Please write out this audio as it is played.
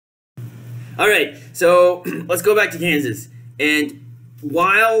All right, so let's go back to Kansas. And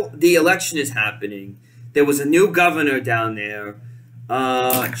while the election is happening, there was a new governor down there,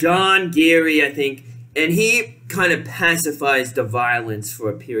 John Geary, I think, and he kind of pacifies the violence for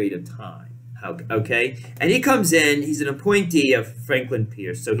a period of time. Okay, and he comes in. He's an appointee of Franklin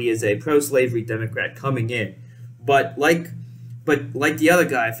Pierce, so he is a pro-slavery Democrat coming in. But like the other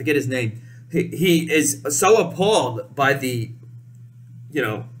guy, I forget his name. He is so appalled by the,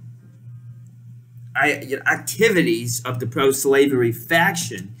 activities of the pro-slavery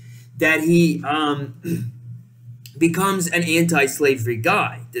faction that he becomes an anti-slavery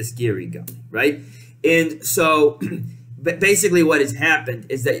guy. This Geary guy, right? And so. But basically what has happened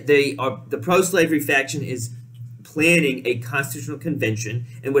is that the pro-slavery faction is planning a constitutional convention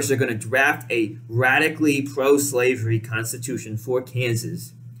in which they're going to draft a radically pro-slavery constitution for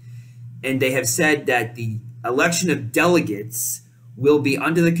Kansas. And they have said that the election of delegates will be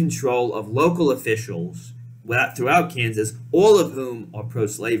under the control of local officials throughout Kansas, all of whom are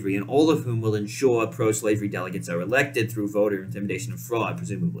pro-slavery and all of whom will ensure pro-slavery delegates are elected through voter intimidation and fraud,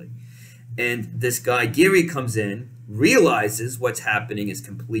 presumably. And this guy, Geary, comes in, realizes what's happening is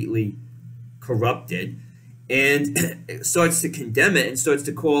completely corrupted, and starts to condemn it and starts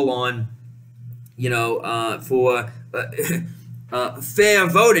to call on, for fair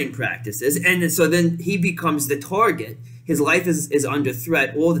voting practices. And so then he becomes the target. His life is under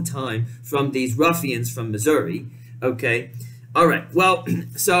threat all the time from these ruffians from Missouri. Okay. All right. Well,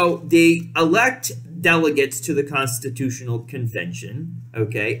 so they elect delegates to the Constitutional Convention,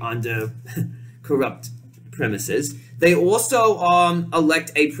 okay, under corrupt premises. They also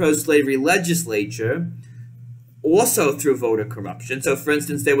elect a pro-slavery legislature, also through voter corruption. So, for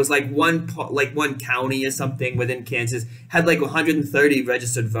instance, there was one county or something within Kansas had 130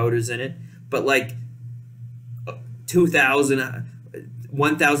 registered voters in it, but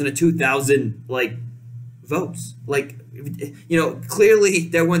 1,000 to 2,000 votes. Clearly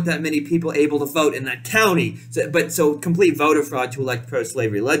there weren't that many people able to vote in that county. So complete voter fraud to elect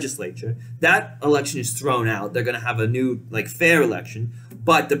pro-slavery legislature. That election is thrown out. They're going to have a new, fair election.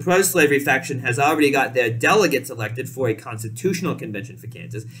 But the pro-slavery faction has already got their delegates elected for a constitutional convention for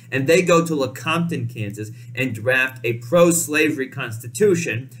Kansas. And they go to Lecompton, Kansas, and draft a pro-slavery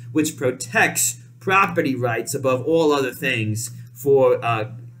constitution which protects property rights above all other things for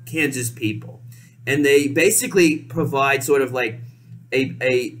Kansas people. And they basically provide sort of they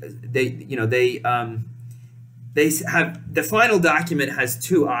have the final document has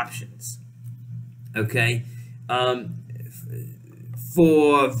two options, okay,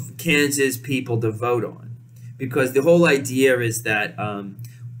 for Kansas people to vote on, because the whole idea is that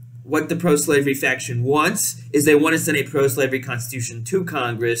what the pro-slavery faction wants is they want to send a pro-slavery constitution to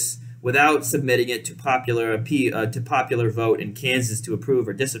Congress without submitting it to popular vote in Kansas to approve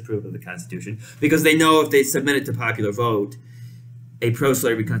or disapprove of the Constitution, because they know if they submit it to popular vote, a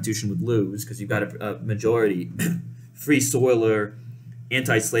pro-slavery Constitution would lose, because you've got a majority free soiler,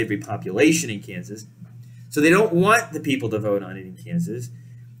 anti-slavery population in Kansas. So they don't want the people to vote on it in Kansas,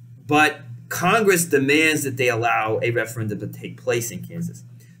 but Congress demands that they allow a referendum to take place in Kansas.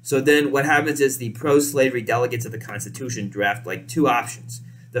 So then what happens is the pro-slavery delegates of the Constitution draft two options.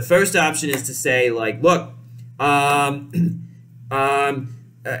 The first option is to say, look, a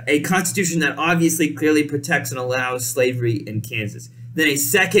constitution that obviously clearly protects and allows slavery in Kansas. Then a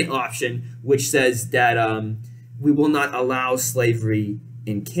second option, which says that we will not allow slavery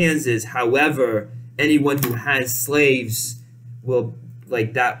in Kansas. However, anyone who has slaves will,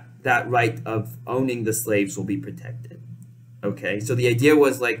 that right of owning the slaves will be protected. Okay, so the idea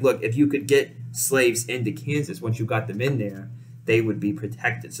was look, if you could get slaves into Kansas, once you got them in there, they would be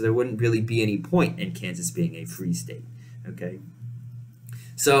protected. So there wouldn't really be any point in Kansas being a free state, okay?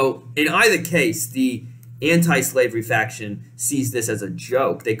 So in either case, the anti-slavery faction sees this as a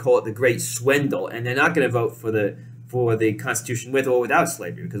joke. They call it the Great Swindle, and they're not going to vote for the Constitution with or without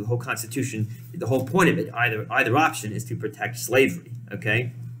slavery, because the whole Constitution, the whole point of it, either option is to protect slavery,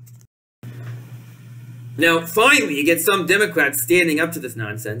 okay? Now, finally, you get some Democrats standing up to this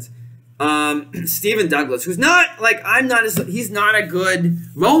nonsense. Stephen Douglas, who's not, he's not a good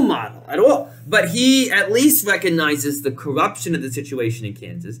role model at all, but he at least recognizes the corruption of the situation in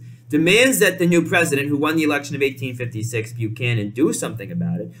Kansas, demands that the new president, who won the election of 1856, Buchanan, do something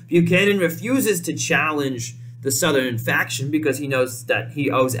about it. Buchanan refuses to challenge the Southern faction because he knows that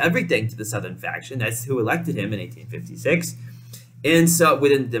he owes everything to the Southern faction. That's who elected him in 1856, and so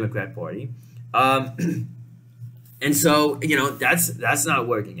within the Democrat Party. And so, that's not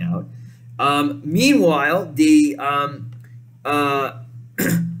working out. Meanwhile, the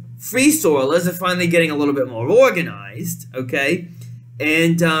Free Soilers are finally getting a little bit more organized, okay?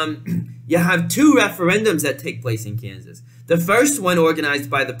 And, you have two referendums that take place in Kansas. The first one organized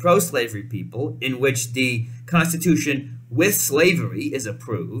by the pro-slavery people, in which the Constitution with slavery is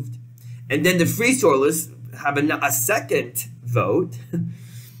approved. And then the Free Soilers have a second vote,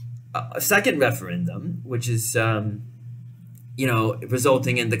 a second referendum, which is,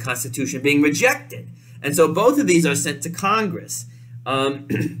 resulting in the Constitution being rejected. And so both of these are sent to Congress.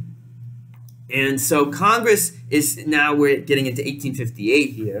 And so Congress is, now we're getting into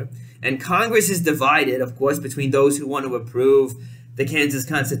 1858 here, and Congress is divided, of course, between those who want to approve the Kansas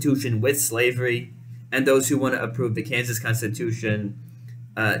Constitution with slavery and those who want to approve the Kansas Constitution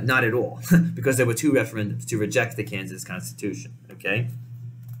not at all, because there were two referendums to reject the Kansas Constitution, okay?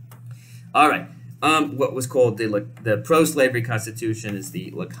 All right, what was called the pro-slavery Constitution is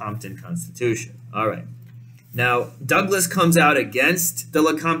the Lecompton Constitution. All right. Now, Douglas comes out against the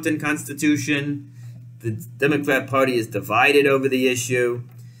Lecompton Constitution. The Democrat Party is divided over the issue.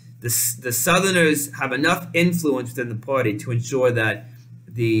 The Southerners have enough influence within the party to ensure that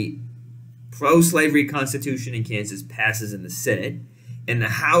the pro-slavery Constitution in Kansas passes in the Senate. In the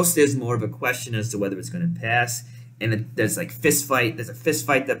House, there's more of a question as to whether it's going to pass. And there's like fist fight. There's a fist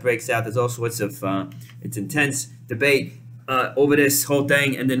fight that breaks out. There's all sorts of it's intense debate over this whole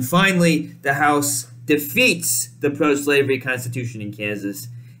thing. And then finally, the House defeats the pro-slavery Constitution in Kansas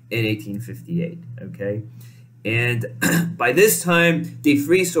in 1858, okay? And by this time, the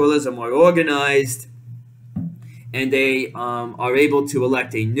Free Soilers are more organized, and they are able to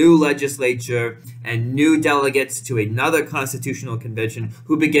elect a new legislature and new delegates to another constitutional convention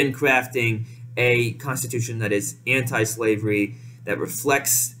who begin crafting a constitution that is anti-slavery, that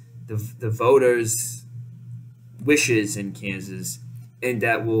reflects the voters' wishes in Kansas, and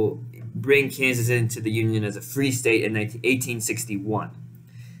that will bring Kansas into the Union as a free state in 1861,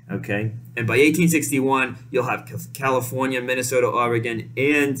 okay? And by 1861, you'll have California, Minnesota, Oregon,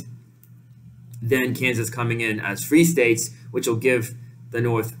 and then Kansas coming in as free states, which will give the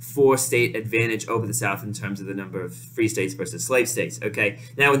North 4-state advantage over the South in terms of the number of free states versus slave states, okay?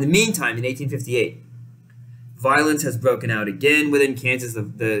 Now, in the meantime, in 1858, violence has broken out again within Kansas.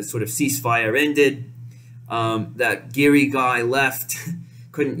 The sort of ceasefire ended. That Geary guy left.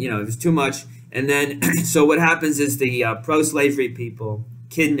 Couldn't, it was too much. And then, so what happens is the pro-slavery people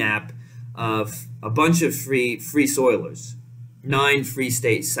kidnap a bunch of free soilers, 9 free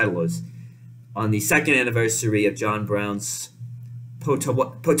state settlers, on the 2nd anniversary of John Brown's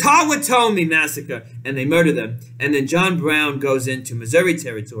Potawatomi massacre, and they murder them. And then John Brown goes into Missouri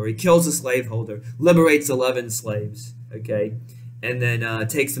Territory, kills a slaveholder, liberates 11 slaves, okay, and then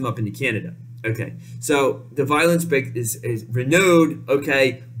takes them up into Canada. Okay, so the violence break is renewed,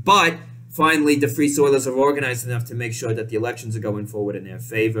 okay, but finally the Free Soilers are organized enough to make sure that the elections are going forward in their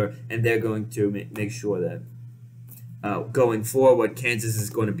favor, and they're going to make sure that going forward, Kansas is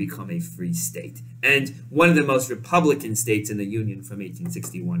going to become a free state, and one of the most Republican states in the Union from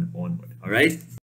 1861 onward, all right?